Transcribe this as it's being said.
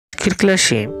আজকের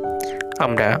ক্লাসে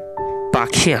আমরা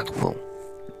পাখি আঁকব।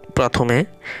 প্রথমে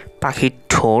পাখির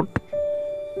ঠোঁট,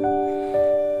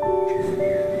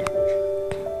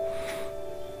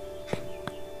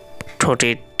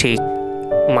 ঠোঁটের ঠিক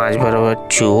মাঝ বরাবর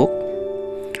চোখ,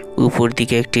 উপর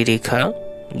দিকে একটি রেখা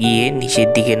গিয়ে নিচের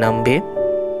দিকে নামবে।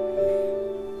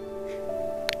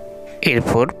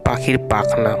 এরপর পাখির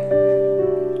পাখনা,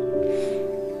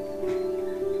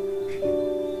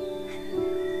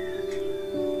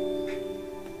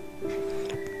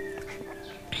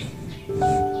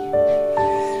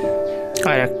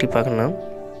 আর একটি পাখনা,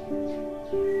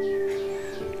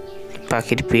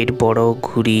 পাখির পেট বড়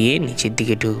ঘুরিয়ে নিচের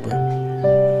দিকে ঢুকবে।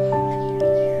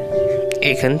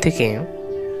 এখান থেকে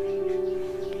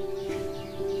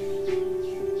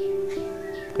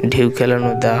ঢেউ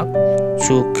খেলানো দাগ,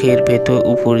 চোখের ভেতর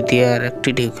উপর দিয়ে আর একটি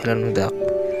ঢেউ খেলানো দাগ।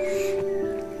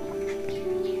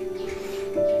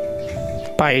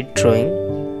 পায়ের ড্রয়িং,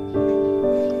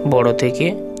 বড় থেকে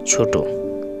ছোট।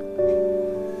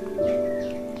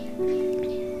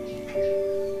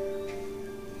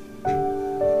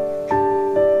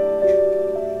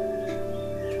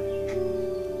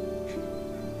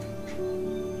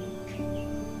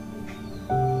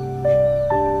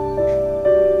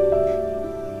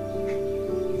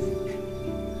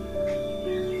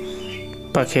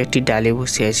 পাখি একটি ডালে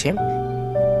বসে আছে।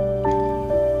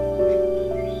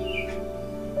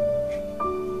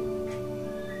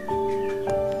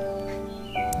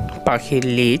 পাখির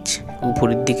লেজ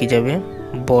উপরের দিকে যাবে,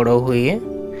 বড় হয়ে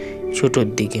ছোটর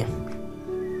দিকে।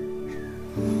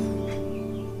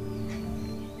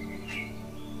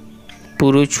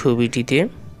 পুরো ছবিটিতে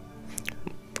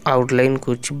আউটলাইন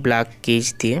করছি ব্ল্যাক কেজ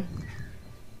দিয়ে।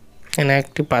 এখানে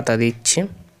একটি পাতা দিচ্ছে।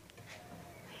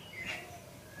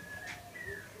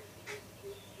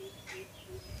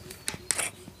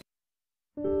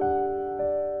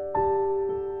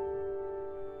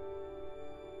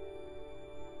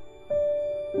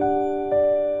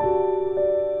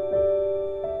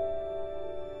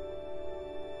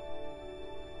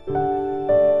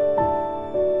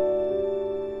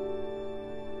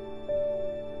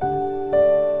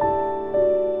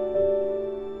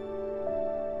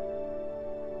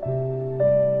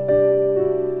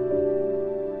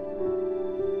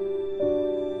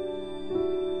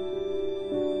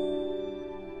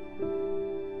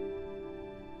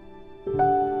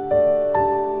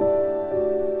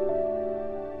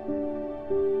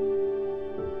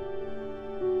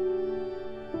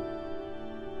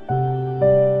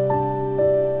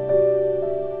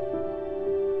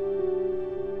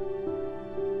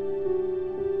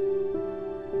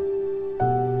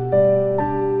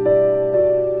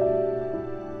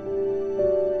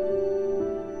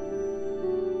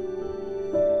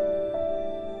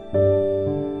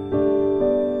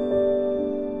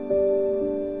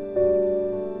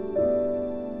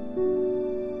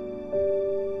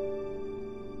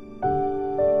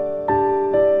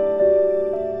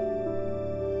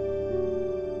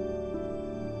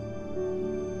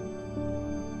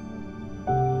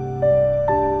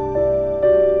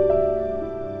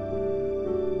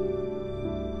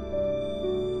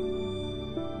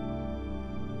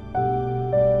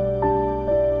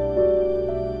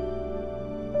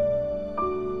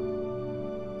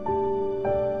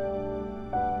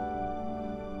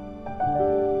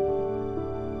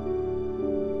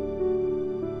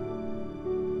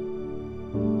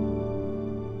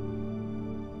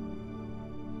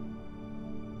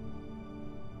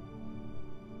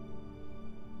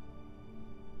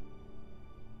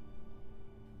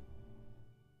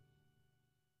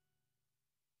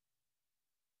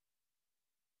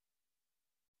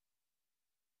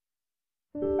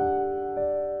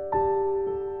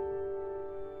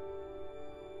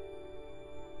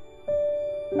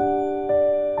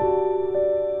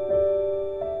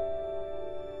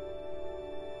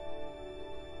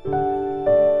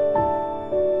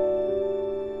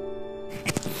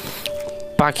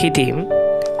 পাখিটি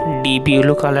ডিপ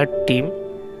ইয়েলো কালারটি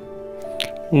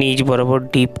নিচ বরাবর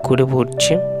ডিপ করে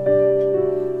ভরছে।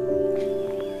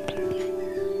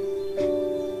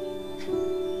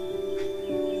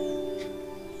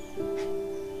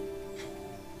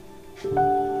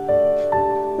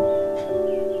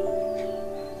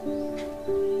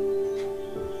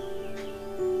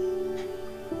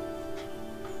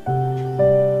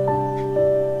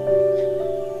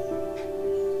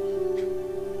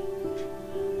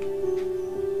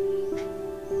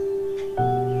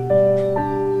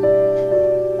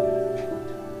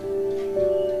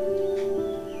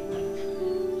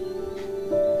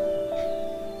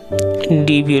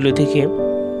 ডিপ ইয়েলো থেকে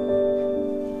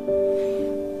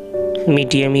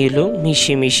মিডিয়াম ইয়েলো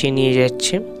মিশিয়ে নিয়ে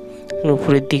যাচ্ছে।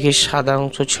 উপরের দিকে সাদা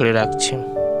অংশ ছেড়ে রাখছে।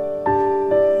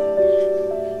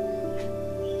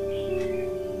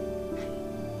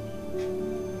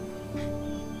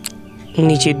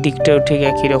 নিচের দিকটাও ঠিক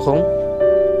একই রকম,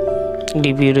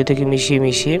 ডিপ ইয়েলো থেকে মিশিয়ে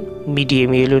মিশিয়ে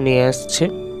মিডিয়াম ইয়েলো নিয়ে আসছে,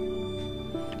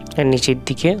 আর নিচের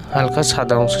দিকে হালকা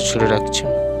সাদা অংশ ছেড়ে রাখছে।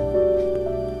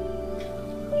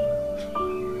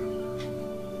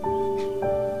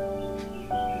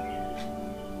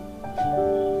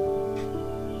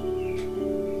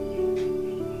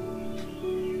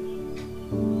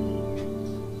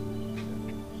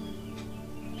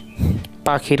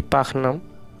 পাখির পাখনা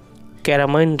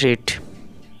ক্যারামাইন রেড,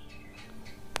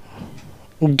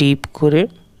 ডিপ করে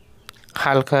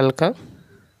হালকা হালকা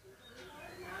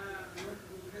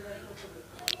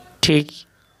ঠিক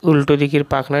উল্টো দিকের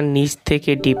পাখনার নিচ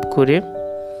থেকে ডিপ করে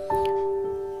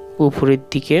উপরের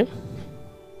দিকে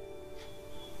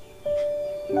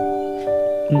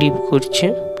ডিপ করছে,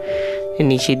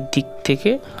 নিচের দিক থেকে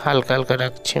হালকা হালকা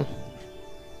রাখছে।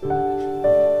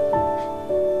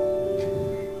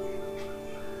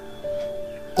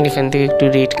 এখান থেকে একটু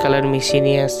রেড কালার মিশিয়ে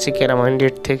নিয়ে আসছে ক্যারামাইন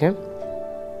রেড থেকে।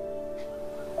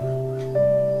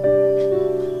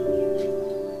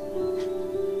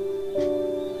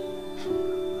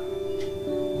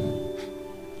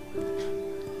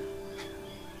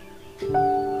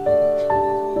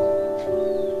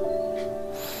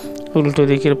 উল্টো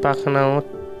দিকের পাখনাও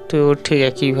তো ঠিক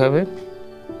একইভাবে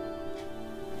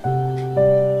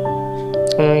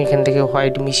এখান থেকে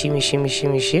হোয়াইট মিশিয়ে মিশিয়ে মিশিয়ে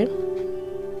মিশিয়ে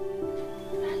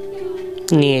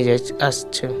নিয়ে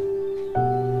আসছে।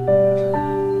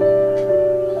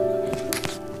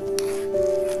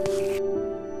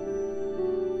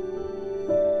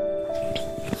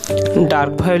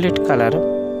 ডার্ক ভায়োলেট কালার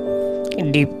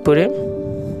ডিপ করে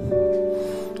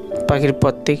পাখির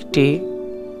প্রত্যেকটি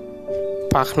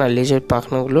পাখনা, লেজের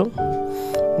পাখনাগুলো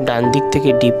ডান দিক থেকে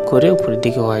ডিপ করে উপরের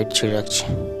দিকে হোয়াইট ছেড়ে রাখছে।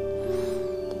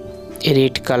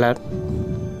 Red colour,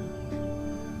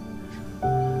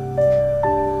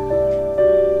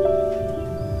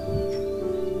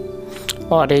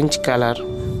 orange colour,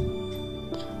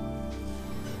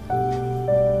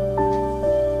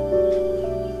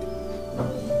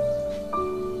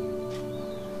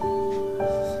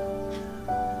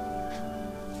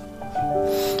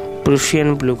 Prussian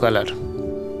blue colour,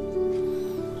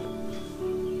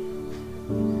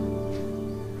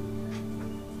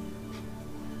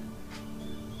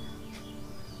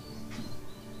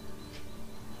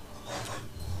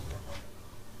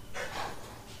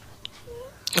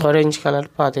 orange colour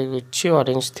পাতে করছে,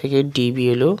 অরেঞ্জ থেকে ডিপ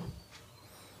ইয়েলো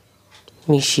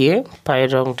মিশিয়ে পায়ের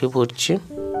রংটি পড়ছে।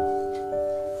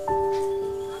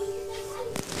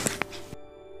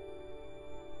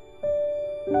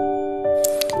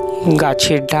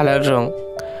 গাছের ডালার রং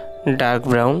ডার্ক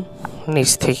ব্রাউন,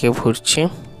 নিচ থেকে ভরছে।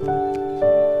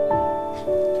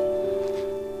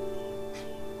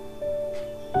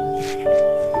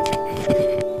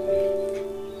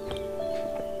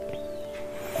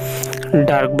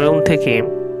 ডার্ক ব্রাউন থেকে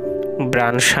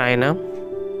ব্রাউন সায়না,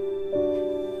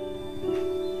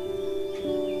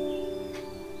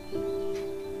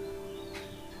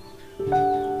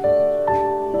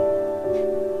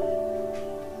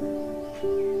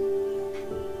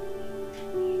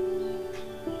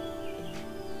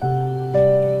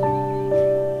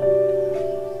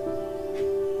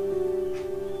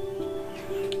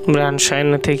 ব্রাউন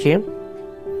সায়না থেকে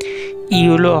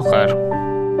ইয়েলো আকার,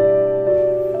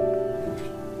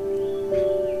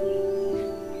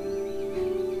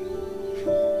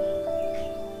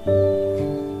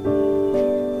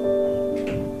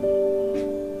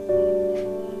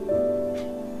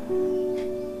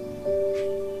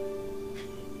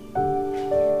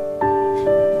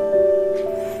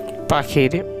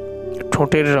 পাখির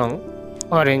ঠোঁটের রং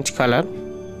অরেঞ্জ কালার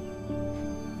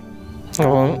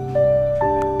এবং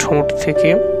ঠোঁট থেকে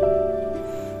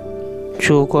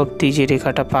চোখ অবধি যে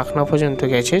রেখাটা পাখনা পর্যন্ত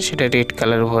গেছে সেটা রেড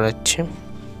কালার ভরাচ্ছে।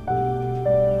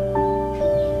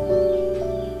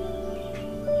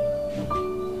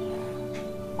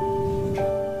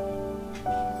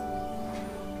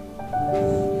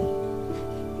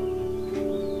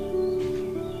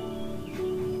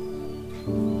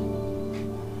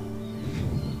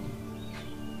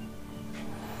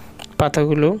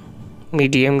 পাতাগুলো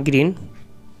মিডিয়াম গ্রিন,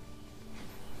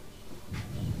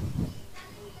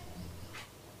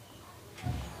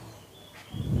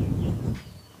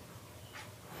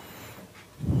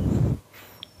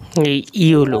 এই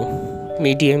ইয়েলো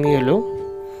মিডিয়াম ইয়েলো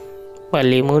বা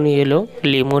লেমন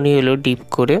ইয়েলো ডিপ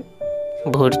করে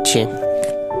ভরছে।